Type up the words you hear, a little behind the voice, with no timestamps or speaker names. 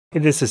Hey,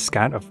 this is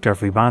Scott of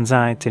Photography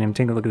Bonsai. Today I'm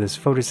taking a look at this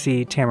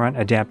Fotasy Tamron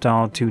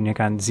Adaptall to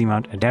Nikon Z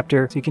mount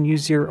adapter. So you can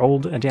use your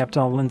old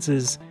Adaptall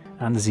lenses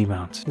on the Z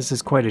mount. This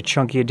is quite a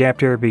chunky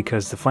adapter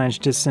because the flange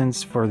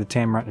distance for the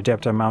Tamron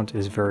Adaptall mount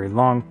is very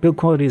long. Build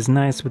quality is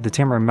nice. With the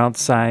Tamron mount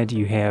side,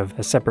 you have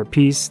a separate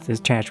piece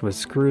that's attached with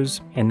screws,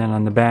 and then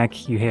on the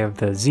back you have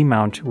the Z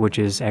mount, which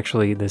is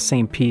actually the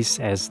same piece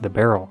as the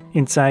barrel.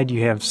 Inside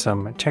you have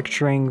some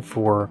texturing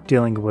for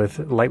dealing with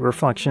light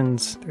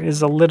reflections. There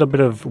is a little bit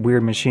of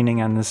weird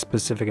machining on this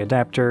specific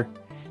adapter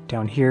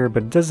down here,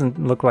 but it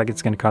doesn't look like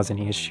it's going to cause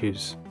any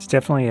issues. It's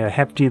definitely a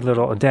hefty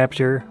little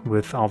adapter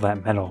with all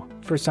that metal.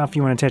 First off,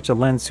 you want to attach a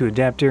lens to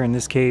adapter. In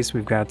this case,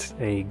 we've got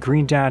a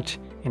green dot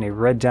and a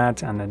red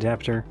dot on the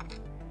adapter.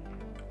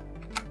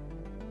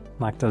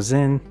 Lock those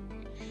in,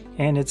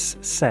 and it's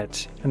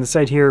set. On the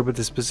side here with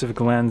the specific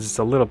lens, it's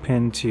a little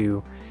pin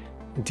to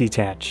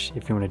detach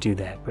if you want to do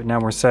that. But now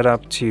we're set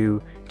up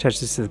to attach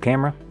this to the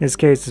camera. In this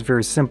case, it's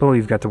very simple.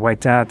 You've got the white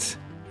dot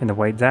and the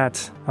white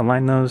dot.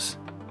 Align those,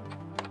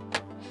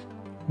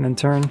 and then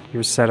turn.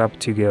 You're set up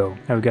to go.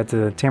 Now we've got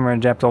the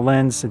Tamron Adaptall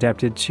lens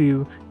adapted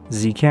to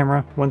Z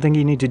camera. One thing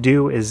you need to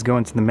do is go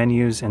into the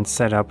menus and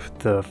set up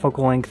the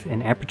focal length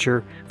and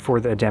aperture for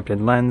the adapted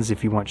lens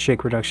if you want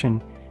shake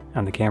reduction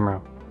on the camera.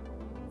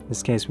 In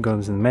this case, we go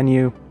into the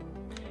menu,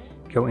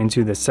 go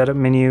into the setup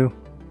menu,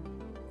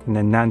 and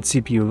then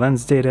non-CPU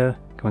lens data,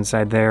 go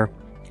inside there.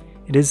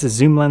 It is a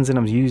zoom lens that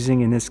I'm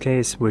using in this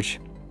case, which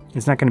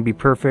is not going to be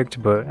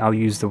perfect, but I'll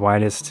use the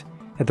widest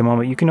at the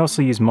moment. You can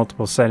also use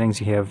multiple settings.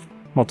 You have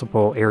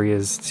multiple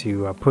areas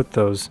to put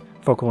those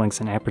focal lengths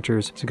and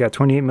apertures. So we got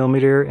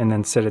 28mm and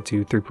then set it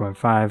to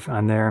 3.5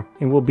 on there,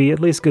 and we'll be at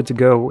least good to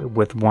go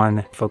with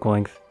one focal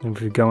length. And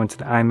if we go into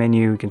the eye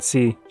menu, you can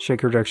see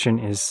shake reduction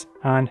is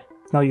on.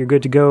 Now you're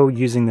good to go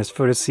using this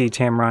Fotasy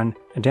Tamron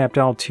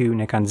Adaptall to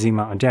Nikon Z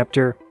mount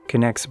adapter.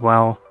 Connects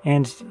well,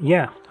 and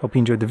yeah, hope you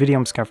enjoyed the video.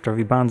 I'm Scott of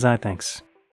Photography Bonsai. Thanks.